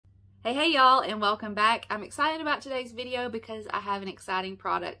Hey y'all, and welcome back. I'm excited about today's video because I have an exciting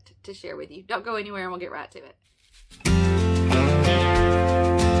product to share with you. Don't go anywhere and we'll get right to it.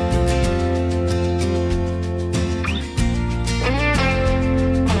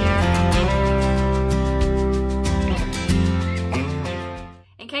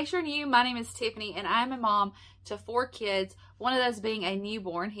 In case you're new, my name is Tiffany and I'm a mom to 4 kids, one of those being a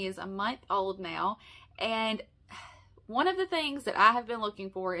newborn. He is a month old now, and one of the things that I have been looking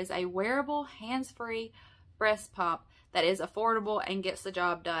for is a wearable, hands-free breast pump that is affordable and gets the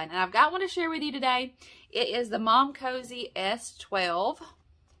job done. And I've got one to share with you today. It is the Momcozy S12.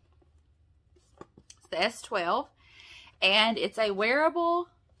 It's the S12. And it's a wearable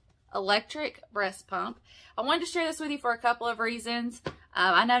electric breast pump. I wanted to share this with you for a couple of reasons.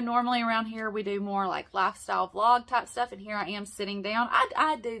 I know normally around here we do more like lifestyle vlog type stuff, and here I am sitting down.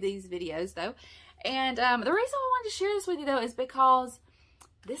 I do these videos though. And the reason I wanted to share this with you, though, is because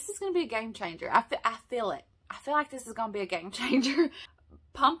this is going to be a game changer. I feel it. I feel like this is going to be a game changer.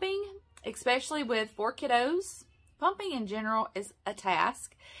 Pumping, especially with 4 kiddos, pumping in general is a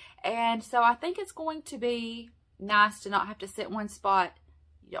task. And so I think it's going to be nice to not have to sit in one spot.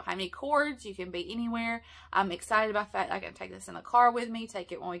 You don't have any cords. You can be anywhere. I'm excited about the fact I can take this in the car with me,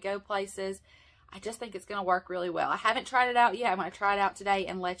 take it when we go places. I just think it's going to work really well. I haven't tried it out yet. I'm going to try it out today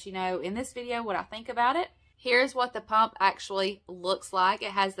and let you know in this video what I think about it. Here's what the pump actually looks like.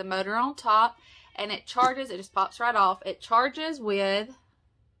 It has the motor on top and it charges. It just pops right off. It charges with,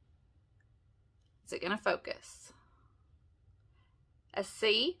 is it going to focus? A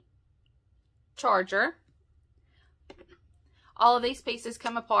C charger. All of these pieces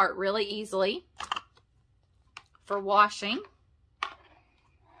come apart really easily for washing.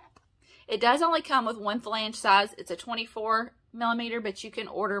 It does only come with 1 flange size. It's a 24 millimeter, but you can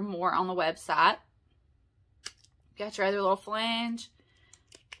order more on the website. Got your other little flange,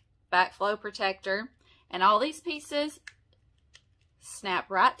 backflow protector, and all these pieces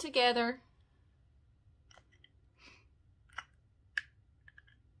snap right together.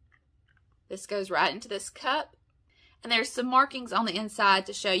 This goes right into this cup, and there's some markings on the inside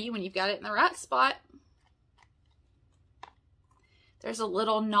to show you when you've got it in the right spot. There's a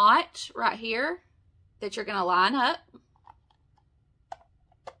little notch right here that you're going to line up.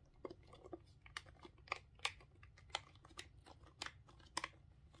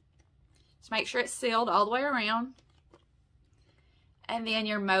 Just make sure it's sealed all the way around. And then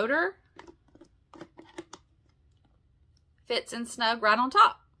your motor fits in snug right on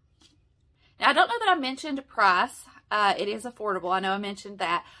top. Now, I don't know that I mentioned price. It is affordable. I know I mentioned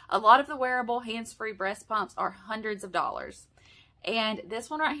that. A lot of the wearable hands-free breast pumps are hundreds of dollars. And this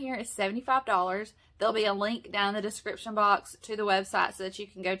one right here is $75. There'll be a link down in the description box to the website so that you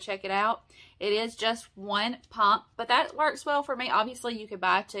can go check it out. It is just 1 pump, but that works well for me. Obviously, you could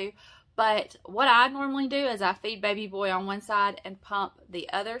buy 2. But what I normally do is I feed baby boy on one side and pump the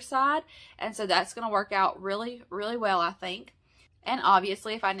other side. And so that's going to work out really, really well, I think. And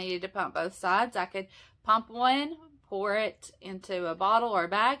obviously, if I needed to pump both sides, I could pump one, pour it into a bottle or a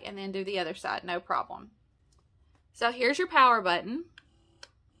bag, and then do the other side. No problem. So here's your power button.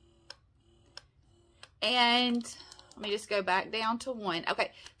 And let me just go back down to 1.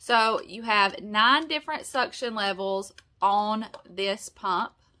 Okay, so you have 9 different suction levels on this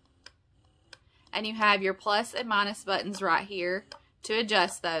pump. And you have your plus and minus buttons right here to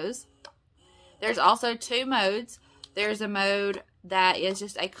adjust those. There's also 2 modes. There's a mode that is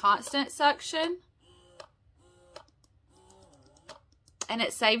just a constant suction. And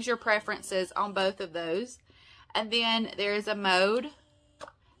it saves your preferences on both of those. And then there is a mode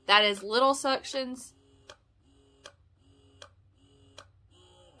that is little suctions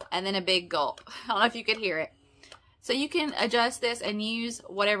and then a big gulp. I don't know if you could hear it. So you can adjust this and use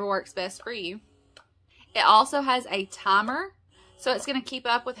whatever works best for you. It also has a timer, so it's going to keep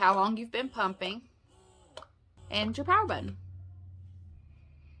up with how long you've been pumping. And your power button.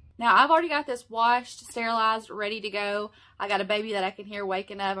 Now, I've already got this washed, sterilized, ready to go. I got a baby that I can hear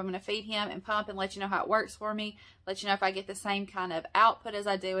waking up. I'm going to feed him and pump and let you know how it works for me. Let you know if I get the same kind of output as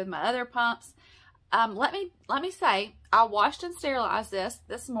I do with my other pumps. Let me say, I washed and sterilized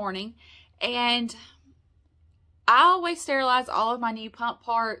this morning, and I always sterilize all of my new pump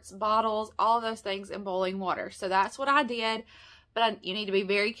parts, bottles, all of those things in boiling water. So that's what I did. But you need to be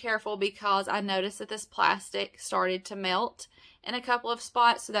very careful because I noticed that this plastic started to melt in a couple of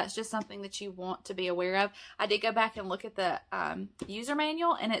spots. So that's just something that you want to be aware of. I did go back and look at the user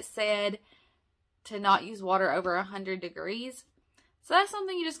manual, and it said to not use water over 100 degrees. So that's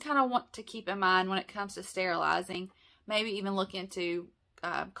something you just kind of want to keep in mind when it comes to sterilizing. Maybe even look into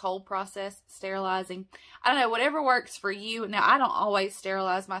cold process sterilizing. I don't know, whatever works for you. Now, I don't always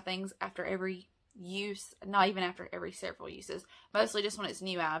sterilize my things after every use, not even after every several uses, mostly just when it's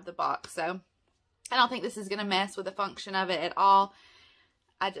new out of the box. So I don't think this is going to mess with the function of it at all.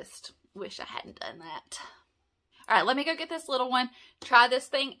 I just wish I hadn't done that. All right, let me go get this little one, try this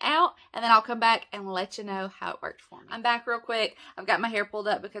thing out, and then I'll come back and let you know how it worked for me. I'm back real quick. I've got my hair pulled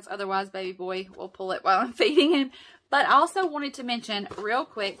up because otherwise baby boy will pull it while I'm feeding him. But I also wanted to mention real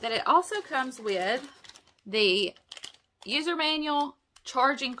quick that it also comes with the user manual,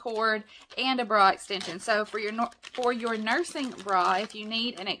 charging cord, and a bra extension. So for your nursing bra, if you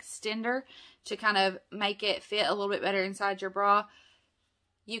need an extender to kind of make it fit a little bit better inside your bra,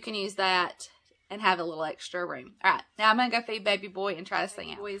 you can use that and have a little extra room. All right, now I'm going to go feed baby boy and try this thing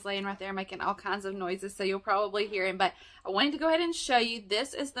out. Baby boy is laying right there making all kinds of noises, so you'll probably hear him. But I wanted to go ahead and show you,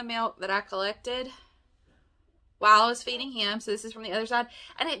 this is the milk that I collected while I was feeding him. So this is from the other side.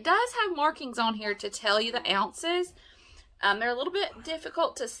 And it does have markings on here to tell you the ounces. They're a little bit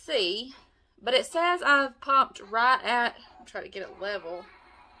difficult to see, but it says I've pumped right at, I'm trying to get it level,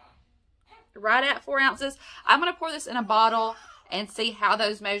 right at 4 ounces. I'm going to pour this in a bottle and see how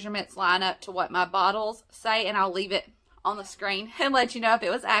those measurements line up to what my bottles say, and I'll leave it on the screen and let you know if it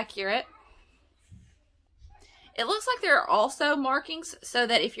was accurate. It looks like there are also markings so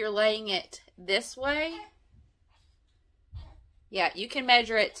that if you're laying it this way, yeah, you can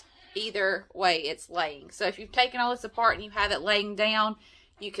measure it either way it's laying. So if you've taken all this apart and you have it laying down,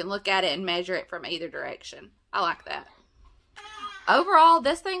 you can look at it and measure it from either direction. I like that. Overall,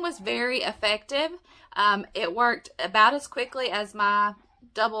 this thing was very effective. It worked about as quickly as my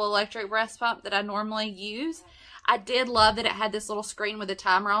double electric breast pump that I normally use. I did love that it had this little screen with a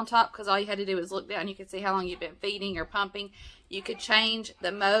timer on top, because all you had to do was look down. You could see how long you've been feeding or pumping. You could change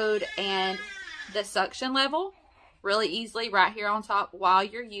the mode and the suction level really easily right here on top while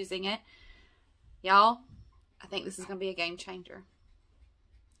you're using it. Y'all, I think this is going to be a game changer.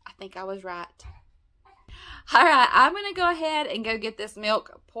 I think I was right. All right, I'm going to go ahead and go get this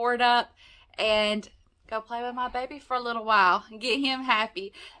milk poured up and go play with my baby for a little while and get him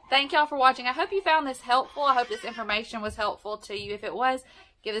happy. Thank y'all for watching. I hope you found this helpful. I hope this information was helpful to you. If it was,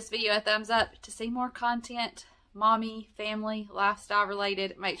 give this video a thumbs up. To see more content, mommy, family, lifestyle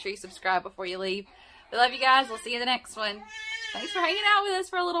related, make sure you subscribe before you leave. We love you guys. We'll see you in the next one. Thanks for hanging out with us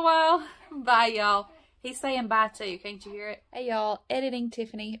for a little while. Bye, y'all. He's saying bye too. Can't you hear it? Hey y'all, editing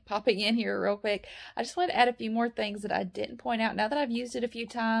Tiffany popping in here real quick. I just wanted to add a few more things that I didn't point out. Now that I've used it a few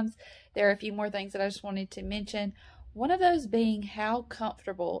times, there are a few more things that I just wanted to mention. One of those being how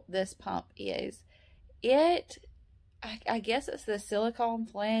comfortable this pump is. I guess it's the silicone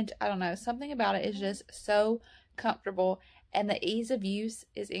flange. I don't know. Something about it is just so comfortable. And the ease of use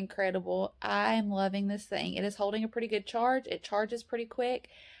is incredible. I am loving this thing. It is holding a pretty good charge. It charges pretty quick.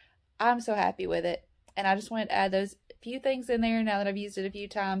 I'm so happy with it. And I just wanted to add those few things in there now that I've used it a few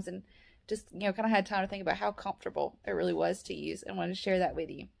times and just, kind of had time to think about how comfortable it really was to use and wanted to share that with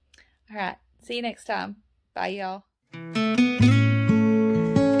you. All right. See you next time. Bye, y'all.